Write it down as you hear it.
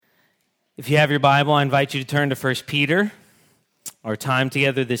If you have your Bible, I invite you to turn to 1 Peter. Our time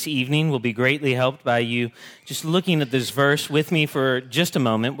together this evening will be greatly helped by you just looking at this verse with me for just a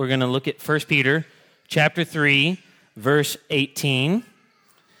moment. We're going to look at 1 Peter chapter 3, verse 18.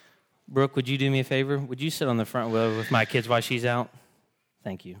 Brooke, would you do me a favor? Would you sit on the front row with my kids while she's out?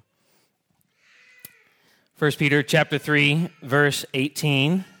 Thank you. 1 Peter chapter 3, verse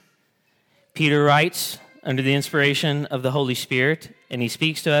 18. Peter writes under the inspiration of the Holy Spirit, and he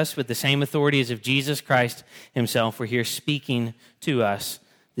speaks to us with the same authority as if Jesus Christ himself were here speaking to us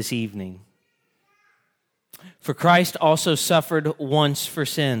this evening. For Christ also suffered once for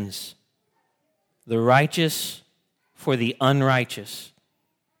sins, the righteous for the unrighteous,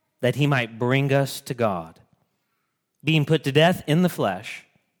 that he might bring us to God, being put to death in the flesh,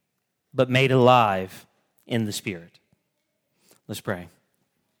 but made alive in the Spirit. Let's pray.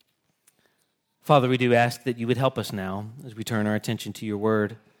 Father, we do ask that you would help us now as we turn our attention to your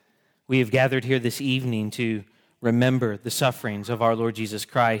word. We have gathered here this evening to remember the sufferings of our Lord Jesus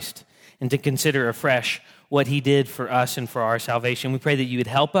Christ and to consider afresh what he did for us and for our salvation. We pray that you would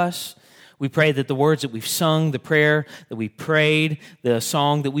help us. We pray that the words that we've sung, the prayer that we prayed, the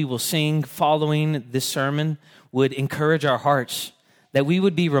song that we will sing following this sermon would encourage our hearts, that we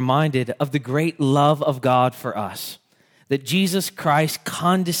would be reminded of the great love of God for us, that Jesus Christ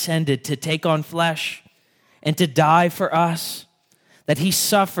condescended to take on flesh and to die for us, that he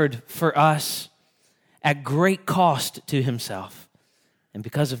suffered for us at great cost to himself. And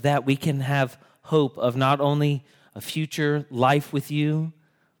because of that, we can have hope of not only a future life with you,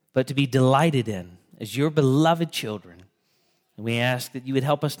 but to be delighted in as your beloved children. And we ask that you would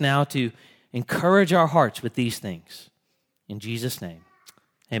help us now to encourage our hearts with these things. In Jesus' name,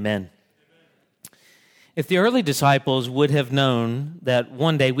 amen. If the early disciples would have known that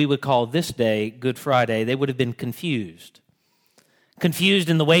one day we would call this day Good Friday, they would have been confused. Confused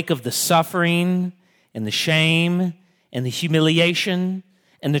in the wake of the suffering and the shame and the humiliation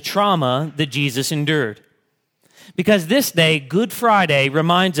and the trauma that Jesus endured. Because this day, Good Friday,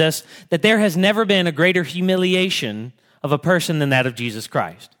 reminds us that there has never been a greater humiliation of a person than that of Jesus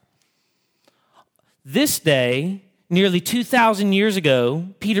Christ. This day, nearly 2,000 years ago,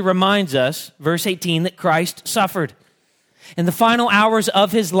 Peter reminds us, verse 18, that Christ suffered. In the final hours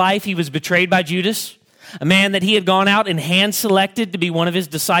of his life, he was betrayed by Judas, a man that he had gone out and hand-selected to be one of his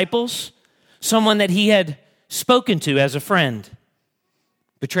disciples, someone that he had spoken to as a friend,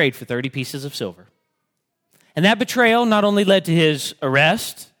 betrayed for 30 pieces of silver. And that betrayal not only led to his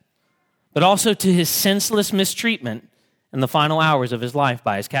arrest, but also to his senseless mistreatment in the final hours of his life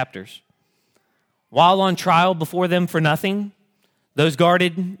by his captors. While on trial before them for nothing, those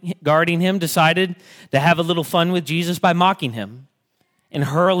guarding him decided to have a little fun with Jesus by mocking him and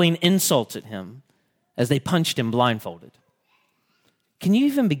hurling insults at him as they punched him blindfolded. Can you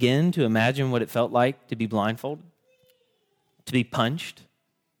even begin to imagine what it felt like to be blindfolded, to be punched,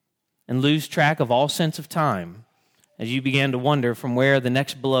 and lose track of all sense of time as you began to wonder from where the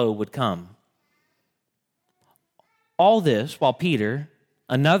next blow would come? All this while Peter,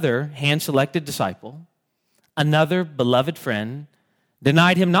 another hand-selected disciple, another beloved friend,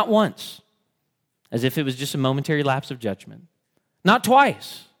 denied him not once, as if it was just a momentary lapse of judgment, not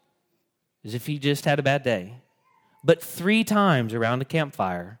twice, as if he just had a bad day, but 3 times around a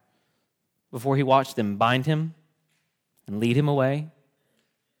campfire before he watched them bind him and lead him away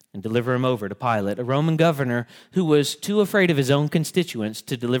and deliver him over to Pilate, a Roman governor who was too afraid of his own constituents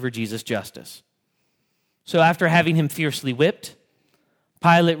to deliver Jesus justice. So after having him fiercely whipped,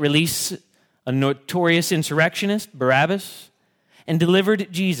 Pilate released a notorious insurrectionist, Barabbas, and delivered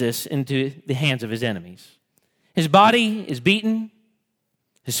Jesus into the hands of his enemies. His body is beaten,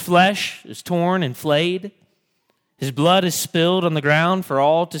 his flesh is torn and flayed, his blood is spilled on the ground for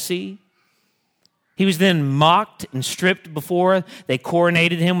all to see. He was then mocked and stripped before they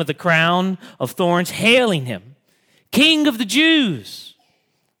coronated him with a crown of thorns, hailing him, King of the Jews,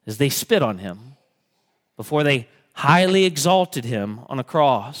 as they spit on him before they highly exalted him on a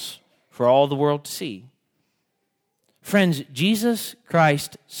cross for all the world to see. Friends, Jesus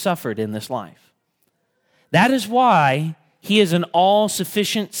Christ suffered in this life. That is why he is an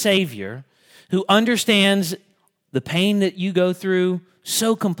all-sufficient Savior who understands the pain that you go through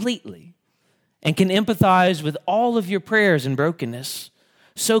so completely and can empathize with all of your prayers and brokenness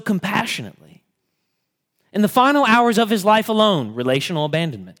so compassionately. In the final hours of his life alone, relational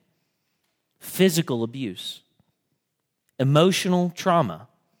abandonment, physical abuse, emotional trauma,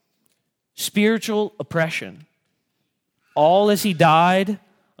 spiritual oppression, all as he died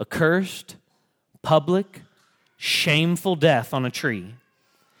a cursed, public, shameful death on a tree.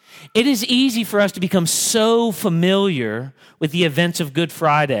 It is easy for us to become so familiar with the events of Good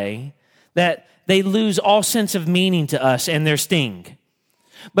Friday that they lose all sense of meaning to us and their sting.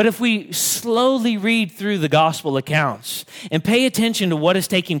 But if we slowly read through the gospel accounts and pay attention to what is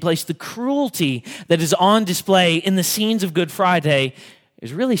taking place, the cruelty that is on display in the scenes of Good Friday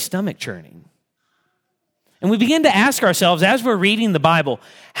is really stomach-churning. And we begin to ask ourselves, as we're reading the Bible,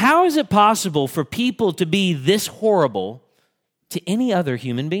 how is it possible for people to be this horrible to any other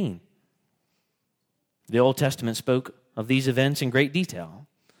human being? The Old Testament spoke of these events in great detail,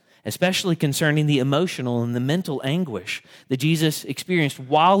 especially concerning the emotional and the mental anguish that Jesus experienced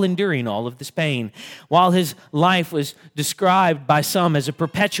while enduring all of this pain, while his life was described by some as a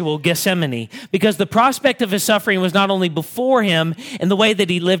perpetual Gethsemane, because the prospect of his suffering was not only before him in the way that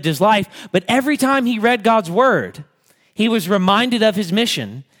he lived his life, but every time he read God's word, he was reminded of his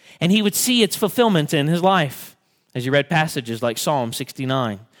mission, and he would see its fulfillment in his life. As you read passages like Psalm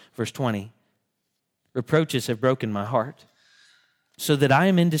 69, verse 20, "Reproaches have broken my heart, so that I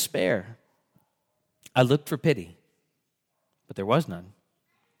am in despair. I looked for pity, but there was none,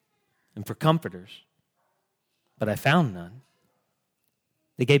 and for comforters, but I found none.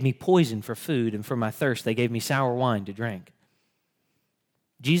 They gave me poison for food, and for my thirst they gave me sour wine to drink."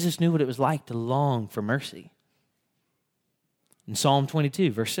 Jesus knew what it was like to long for mercy. In Psalm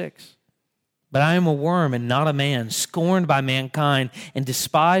 22, verse 6, "But I am a worm and not a man, scorned by mankind and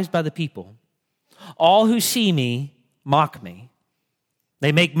despised by the people. All who see me mock me.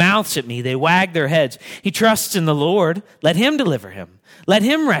 They make mouths at me. They wag their heads. He trusts in the Lord. Let him deliver him. Let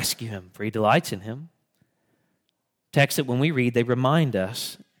him rescue him, for he delights in him." Texts that when we read, they remind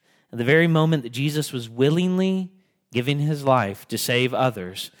us at the very moment that Jesus was willingly giving his life to save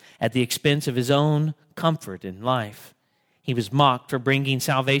others at the expense of his own comfort in life, he was mocked for bringing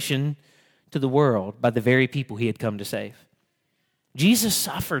salvation to the world by the very people he had come to save. Jesus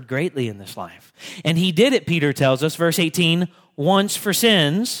suffered greatly in this life. And he did it, Peter tells us, verse 18, once for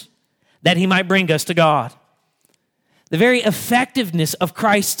sins, that he might bring us to God. The very effectiveness of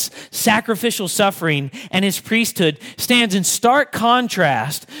Christ's sacrificial suffering and his priesthood stands in stark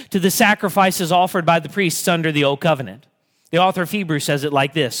contrast to the sacrifices offered by the priests under the Old Covenant. The author of Hebrews says it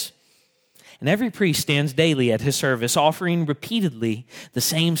like this: "And every priest stands daily at his service, offering repeatedly the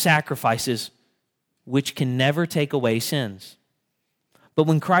same sacrifices, which can never take away sins. But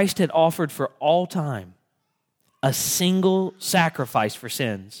when Christ had offered for all time a single sacrifice for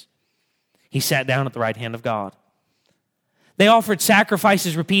sins, he sat down at the right hand of God." They offered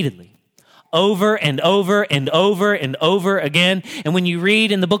sacrifices repeatedly, over and over and over and over again. And when you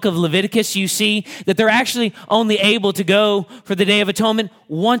read in the book of Leviticus, you see that they're actually only able to go for the Day of Atonement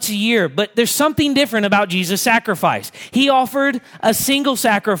once a year. But there's something different about Jesus' sacrifice. He offered a single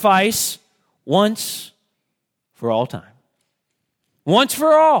sacrifice once for all time. Once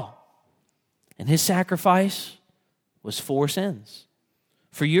for all. And his sacrifice was for sins.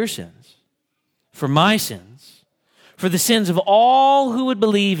 For your sins. For my sins. For the sins of all who would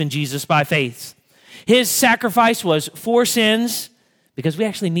believe in Jesus by faith. His sacrifice was for sins because we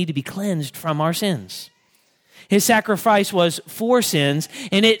actually need to be cleansed from our sins. His sacrifice was for sins,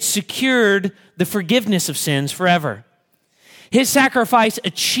 and it secured the forgiveness of sins forever. His sacrifice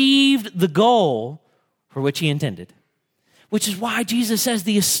achieved the goal for which he intended. Which is why Jesus says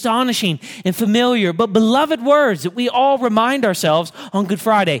the astonishing and familiar but beloved words that we all remind ourselves on Good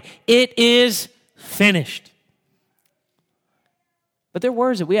Friday. It is finished. But they're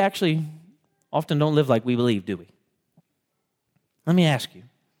words that we actually often don't live like we believe, do we? Let me ask you,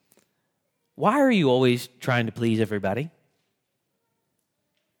 why are you always trying to please everybody?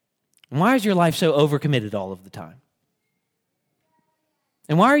 And why is your life so overcommitted all of the time?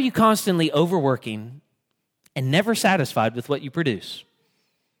 And why are you constantly overworking and never satisfied with what you produce?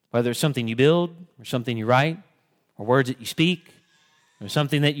 Whether it's something you build, or something you write, or words that you speak, or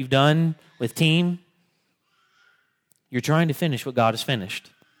something that you've done with team, you're trying to finish what God has finished.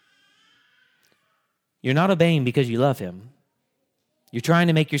 You're not obeying because you love him. You're trying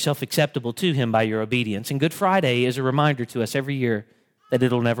to make yourself acceptable to him by your obedience. And Good Friday is a reminder to us every year that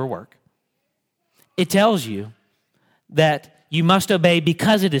it'll never work. It tells you that you must obey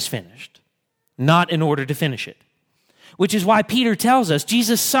because it is finished, not in order to finish it. Which is why Peter tells us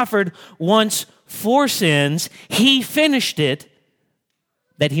Jesus suffered once for sins. He finished it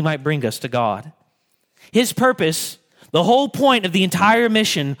that he might bring us to God. His purpose, the whole point of the entire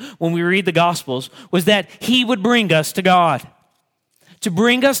mission when we read the Gospels, was that he would bring us to God. To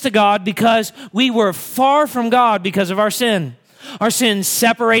bring us to God because we were far from God because of our sin. Our sin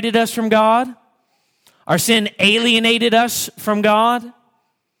separated us from God. Our sin alienated us from God.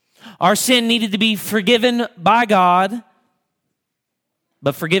 Our sin needed to be forgiven by God.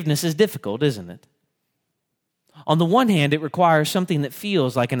 But forgiveness is difficult, isn't it? On the one hand, it requires something that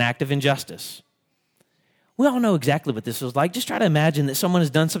feels like an act of injustice. We all know exactly what this is like. Just try to imagine that someone has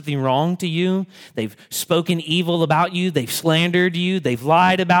done something wrong to you. They've spoken evil about you. They've slandered you. They've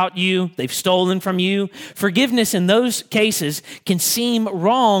lied about you. They've stolen from you. Forgiveness in those cases can seem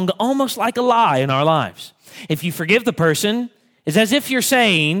wrong, almost like a lie in our lives. If you forgive the person, it's as if you're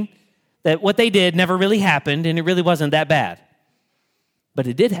saying that what they did never really happened and it really wasn't that bad. But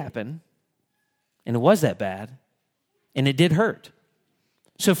it did happen, and it was that bad, and it did hurt.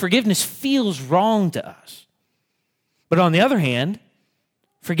 So forgiveness feels wrong to us. But on the other hand,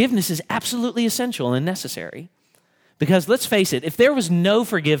 forgiveness is absolutely essential and necessary. Because let's face it, if there was no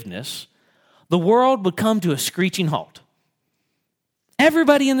forgiveness, the world would come to a screeching halt.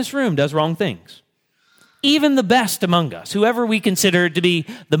 Everybody in this room does wrong things. Even the best among us, whoever we consider to be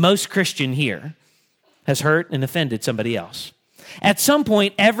the most Christian here, has hurt and offended somebody else. At some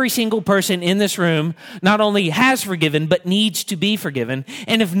point, every single person in this room not only has forgiven, but needs to be forgiven.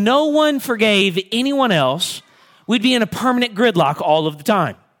 And if no one forgave anyone else, we'd be in a permanent gridlock all of the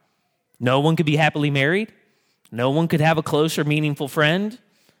time. No one could be happily married. No one could have a close or meaningful friend.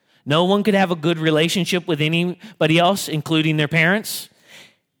 No one could have a good relationship with anybody else, including their parents.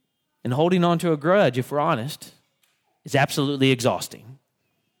 And holding on to a grudge, if we're honest, is absolutely exhausting.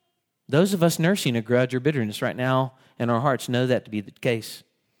 Those of us nursing a grudge or bitterness right now in our hearts know that to be the case.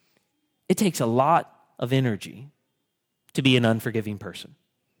 It takes a lot of energy to be an unforgiving person,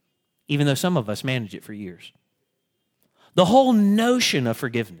 even though some of us manage it for years. The whole notion of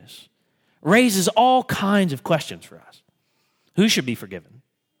forgiveness raises all kinds of questions for us. Who should be forgiven?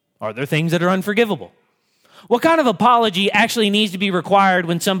 Are there things that are unforgivable? What kind of apology actually needs to be required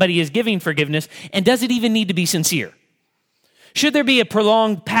when somebody is giving forgiveness, and does it even need to be sincere? Should there be a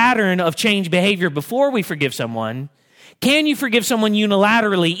prolonged pattern of changed behavior before we forgive someone? Can you forgive someone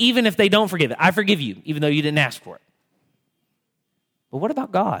unilaterally even if they don't forgive it? I forgive you, even though you didn't ask for it. But what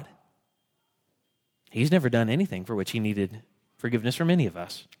about God? He's never done anything for which he needed forgiveness from any of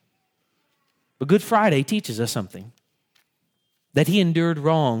us. But Good Friday teaches us something, that he endured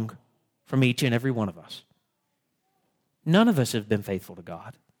wrong from each and every one of us. None of us have been faithful to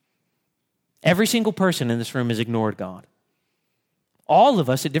God. Every single person in this room has ignored God. All of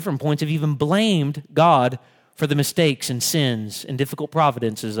us at different points have even blamed God for the mistakes and sins and difficult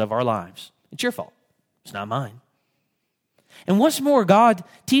providences of our lives. It's your fault. It's not mine. And what's more, God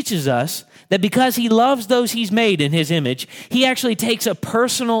teaches us that because he loves those he's made in his image, he actually takes a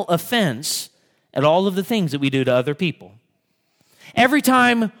personal offense at all of the things that we do to other people. Every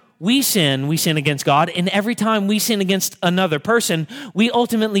time we sin against God, and every time we sin against another person, we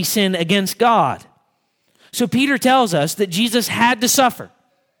ultimately sin against God. So Peter tells us that Jesus had to suffer.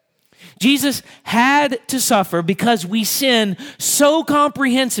 Jesus had to suffer because we sin so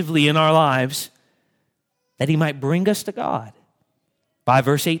comprehensively in our lives that he might bring us to God. By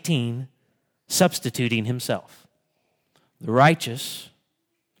verse 18, substituting himself, the righteous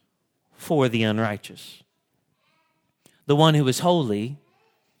for the unrighteous, the one who is holy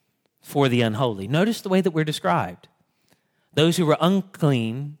for the unholy. Notice the way that we're described. Those who were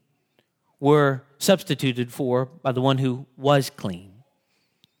unclean were substituted for by the one who was clean.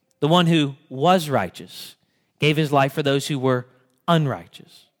 The one who was righteous gave his life for those who were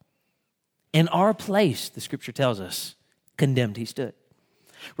unrighteous. In our place, the scripture tells us, condemned he stood.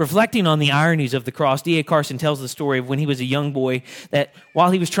 Reflecting on the ironies of the cross, D.A. Carson tells the story of when he was a young boy that while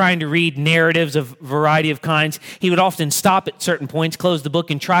he was trying to read narratives of a variety of kinds, he would often stop at certain points, close the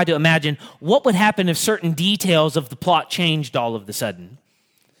book, and try to imagine what would happen if certain details of the plot changed all of a sudden.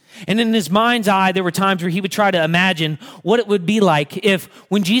 And in his mind's eye, there were times where he would try to imagine what it would be like if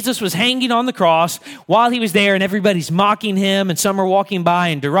when Jesus was hanging on the cross, while he was there and everybody's mocking him and some are walking by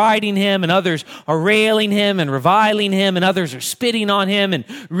and deriding him and others are railing him and reviling him and others are spitting on him and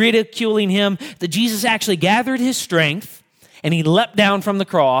ridiculing him, that Jesus actually gathered his strength and he leapt down from the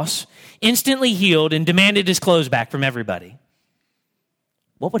cross, instantly healed, and demanded his clothes back from everybody.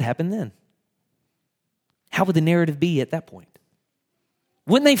 What would happen then? How would the narrative be at that point?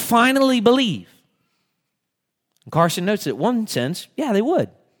 Wouldn't they finally believe? And Carson notes that in one sense, yeah, they would.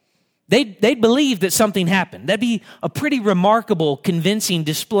 They'd believe that something happened. That'd be a pretty remarkable, convincing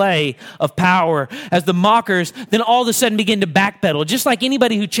display of power as the mockers then all of a sudden begin to backpedal, just like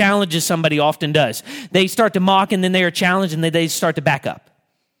anybody who challenges somebody often does. They start to mock and then they are challenged and they start to back up.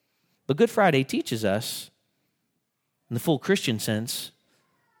 But Good Friday teaches us, in the full Christian sense,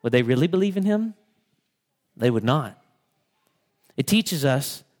 would they really believe in him? They would not. It teaches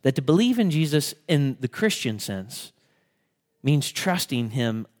us that to believe in Jesus in the Christian sense means trusting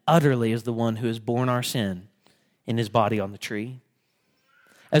him utterly as the one who has borne our sin in his body on the tree,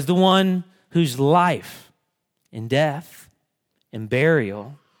 as the one whose life and death and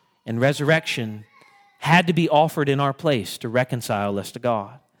burial and resurrection had to be offered in our place to reconcile us to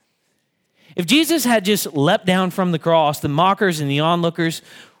God. If Jesus had just leapt down from the cross, the mockers and the onlookers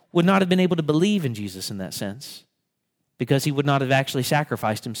would not have been able to believe in Jesus in that sense, because he would not have actually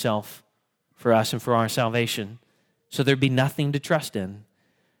sacrificed himself for us and for our salvation. So there'd be nothing to trust in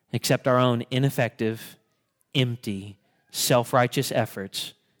except our own ineffective, empty, self-righteous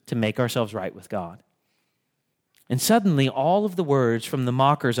efforts to make ourselves right with God. And suddenly, all of the words from the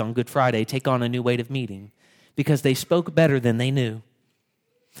mockers on Good Friday take on a new weight of meaning because they spoke better than they knew.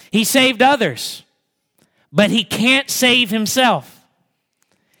 He saved others, but he can't save himself.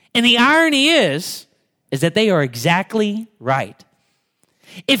 And the irony is that they are exactly right.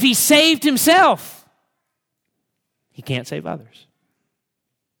 If he saved himself, he can't save others.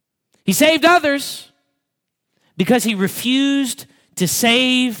 He saved others because he refused to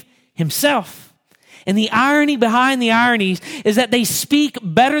save himself. And the irony behind the ironies is that they speak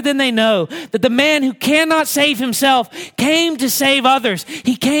better than they know. That the man who cannot save himself came to save others.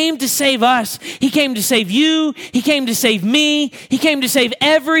 He came to save us. He came to save you. He came to save me. He came to save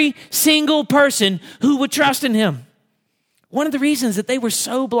every single person who would trust in him. One of the reasons that they were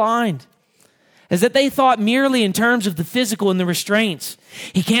so blind is that they thought merely in terms of the physical and the restraints.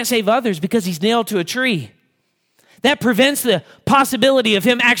 He can't save others because he's nailed to a tree. That prevents the possibility of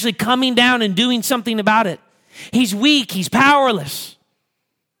him actually coming down and doing something about it. He's weak. He's powerless.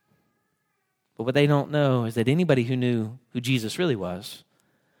 But what they don't know is that anybody who knew who Jesus really was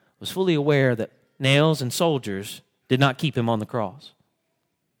fully aware that nails and soldiers did not keep him on the cross.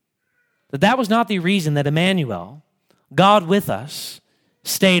 That was not the reason that Emmanuel, God with us,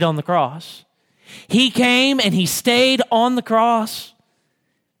 stayed on the cross. He came and he stayed on the cross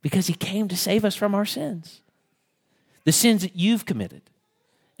because he came to save us from our sins. The sins that you've committed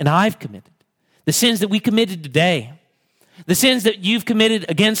and I've committed. The sins that we committed today. The sins that you've committed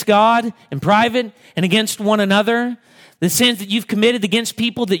against God in private and against one another. The sins that you've committed against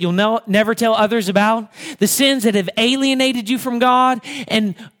people that you'll never tell others about. The sins that have alienated you from God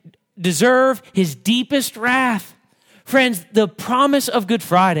and deserve his deepest wrath. Friends, the promise of Good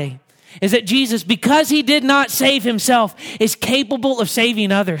Friday is that Jesus, because he did not save himself, is capable of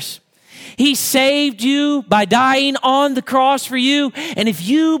saving others. He saved you by dying on the cross for you. And if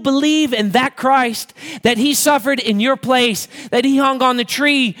you believe in that Christ, that he suffered in your place, that he hung on the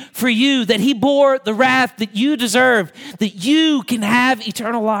tree for you, that he bore the wrath that you deserve, that you can have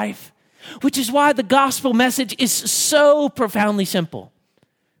eternal life. Which is why the gospel message is so profoundly simple.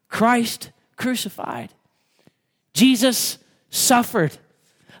 Christ crucified. Jesus suffered.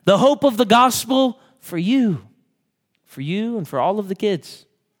 The hope of the gospel for you and for all of the kids.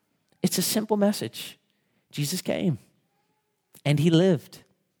 It's a simple message. Jesus came and he lived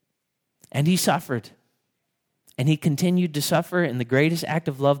and he suffered and he continued to suffer in the greatest act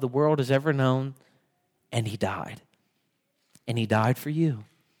of love the world has ever known, and he died. And he died for you.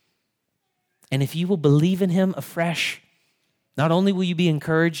 And if you will believe in him afresh, not only will you be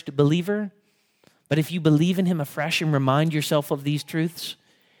encouraged, believer, but if you believe in him afresh and remind yourself of these truths,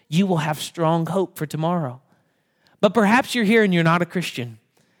 you will have strong hope for tomorrow. But perhaps you're here and you're not a Christian.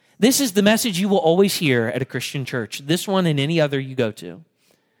 This is the message you will always hear at a Christian church, this one and any other you go to.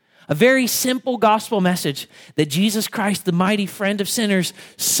 A very simple gospel message that Jesus Christ, the mighty friend of sinners,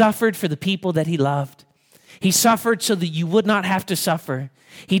 suffered for the people that he loved. He suffered so that you would not have to suffer.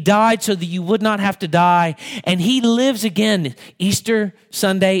 He died so that you would not have to die. And he lives again. Easter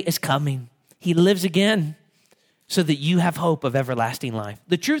Sunday is coming. He lives again so that you have hope of everlasting life.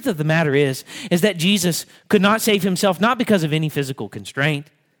 The truth of the matter is that Jesus could not save himself, not because of any physical constraint,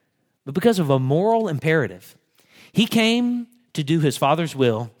 but because of a moral imperative. He came to do his Father's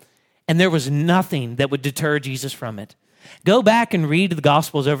will, and there was nothing that would deter Jesus from it. Go back and read the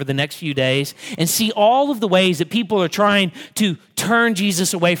Gospels over the next few days and see all of the ways that people are trying to turn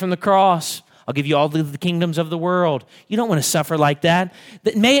Jesus away from the cross. I'll give you all the kingdoms of the world. You don't want to suffer like that.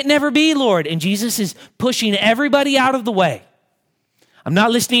 May it never be, Lord. And Jesus is pushing everybody out of the way. I'm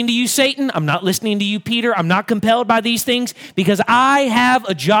not listening to you, Satan. I'm not listening to you, Peter. I'm not compelled by these things because I have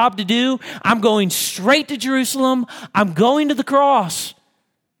a job to do. I'm going straight to Jerusalem. I'm going to the cross.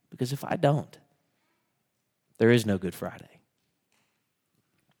 Because if I don't, there is no Good Friday.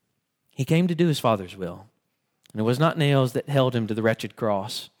 He came to do his Father's will. And it was not nails that held him to the wretched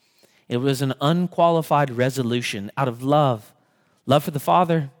cross. It was an unqualified resolution out of love. Love for the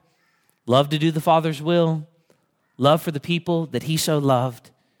Father. Love to do the Father's will. Love for the people that he so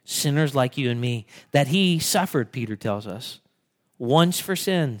loved, sinners like you and me, that he suffered, Peter tells us, once for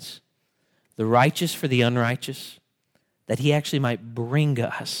sins, the righteous for the unrighteous, that he actually might bring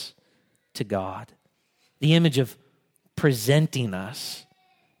us to God. the image of presenting us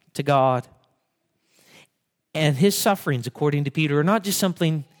to God. And his sufferings, according to Peter, are not just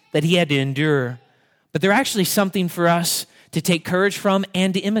something that he had to endure, but they're actually something for us to take courage from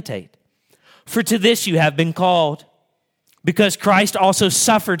and to imitate. For to this you have been called, because Christ also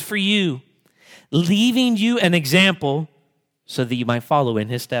suffered for you, leaving you an example so that you might follow in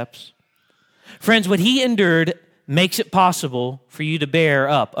his steps. Friends, what he endured makes it possible for you to bear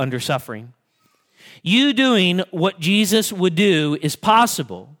up under suffering. You doing what Jesus would do is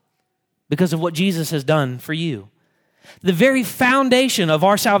possible because of what Jesus has done for you. The very foundation of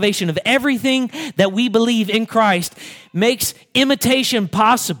our salvation, of everything that we believe in Christ, makes imitation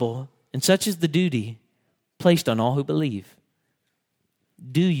possible, and such is the duty placed on all who believe.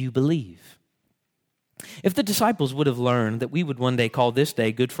 Do you believe? If the disciples would have learned that we would one day call this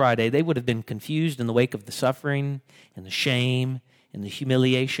day Good Friday, they would have been confused in the wake of the suffering and the shame and the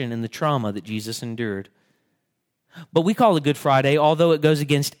humiliation and the trauma that Jesus endured. But we call it Good Friday, although it goes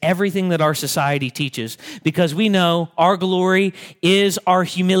against everything that our society teaches, because we know our glory is our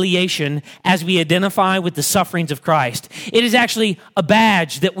humiliation as we identify with the sufferings of Christ. It is actually a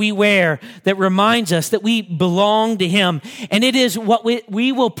badge that we wear that reminds us that we belong to him. And it is what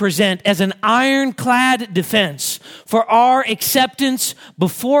we will present as an ironclad defense for our acceptance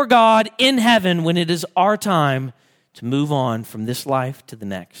before God in heaven when it is our time to move on from this life to the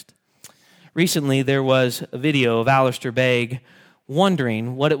next. Recently, there was a video of Alistair Begg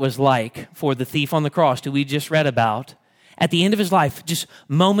wondering what it was like for the thief on the cross who we just read about at the end of his life, just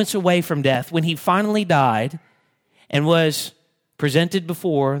moments away from death, when he finally died and was presented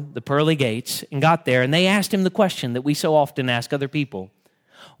before the pearly gates and got there, and they asked him the question that we so often ask other people: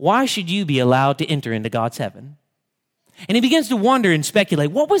 why should you be allowed to enter into God's heaven? And he begins to wonder and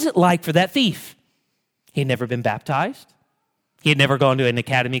speculate, what was it like for that thief? He had never been baptized. He had never gone to an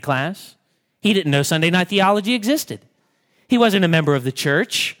academy class. He didn't know Sunday night theology existed. He wasn't a member of the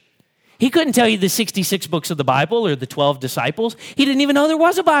church. He couldn't tell you the 66 books of the Bible or the 12 disciples. He didn't even know there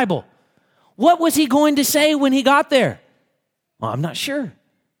was a Bible. What was he going to say when he got there? Well, I'm not sure.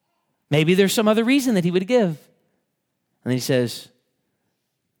 Maybe there's some other reason that he would give. And he says,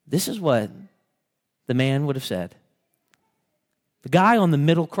 this is what the man would have said. The guy on the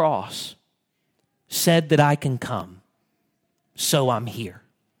middle cross said that I can come, so I'm here.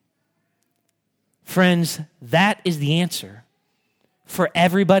 Friends, that is the answer for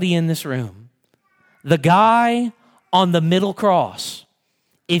everybody in this room. The guy on the middle cross,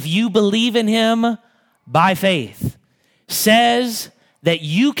 if you believe in him by faith, says that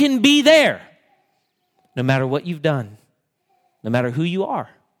you can be there no matter what you've done, no matter who you are,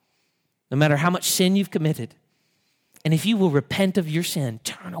 no matter how much sin you've committed. And if you will repent of your sin,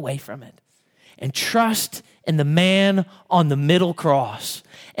 turn away from it, and trust in the man on the middle cross,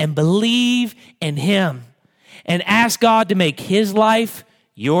 and believe in him, and ask God to make his life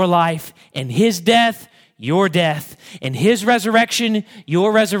your life, and his death your death, and his resurrection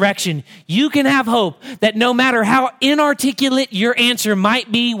your resurrection, you can have hope that no matter how inarticulate your answer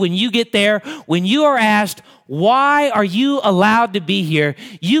might be when you get there, when you are asked, why are you allowed to be here?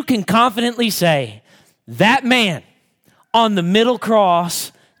 You can confidently say, that man on the middle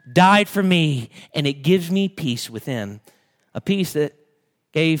cross died for me, and it gives me peace within. A peace that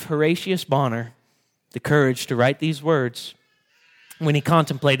gave Horatius Bonner the courage to write these words when he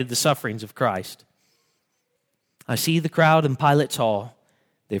contemplated the sufferings of Christ. I see the crowd in Pilate's hall.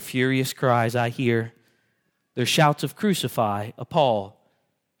 Their furious cries I hear. Their shouts of crucify appall.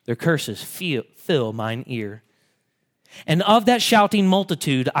 Their curses fill mine ear. And of that shouting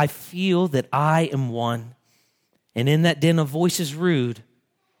multitude I feel that I am one. And in that din of voices rude,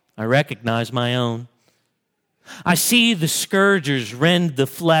 I recognize my own. I see the scourgers rend the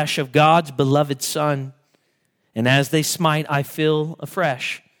flesh of God's beloved Son, and as they smite, I feel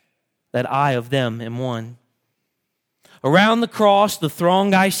afresh that I of them am one. Around the cross, the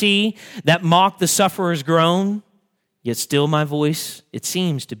throng I see that mock the sufferer's groan, yet still my voice, it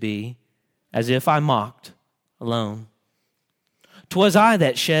seems to be, as if I mocked alone. 'Twas I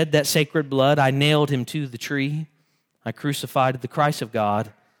that shed that sacred blood, I nailed him to the tree. I crucified the Christ of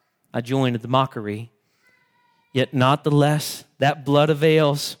God, I joined the mockery. Yet not the less that blood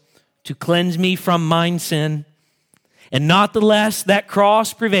avails to cleanse me from mine sin, and not the less that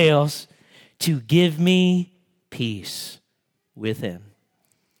cross prevails to give me peace within.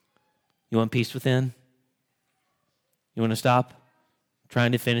 You want peace within? You want to stop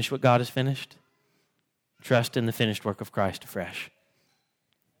trying to finish what God has finished? Trust in the finished work of Christ afresh,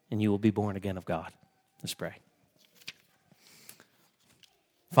 and you will be born again of God. Let's pray.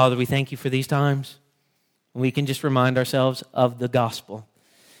 Father, we thank you for these times. We can just remind ourselves of the gospel,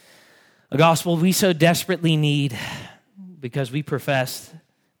 A gospel we so desperately need because we profess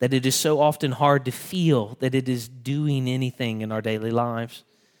that it is so often hard to feel that it is doing anything in our daily lives.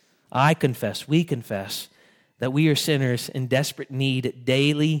 We confess that we are sinners in desperate need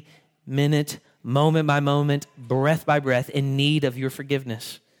daily, minute, moment by moment, breath by breath, in need of your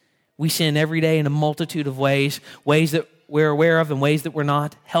forgiveness. We sin every day in a multitude of ways that we're aware of and ways that we're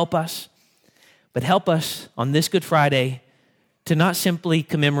not. Help us. But help us on this Good Friday to not simply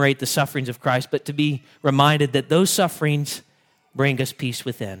commemorate the sufferings of Christ, but to be reminded that those sufferings bring us peace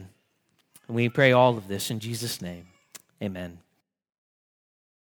within. And we pray all of this in Jesus' name. Amen.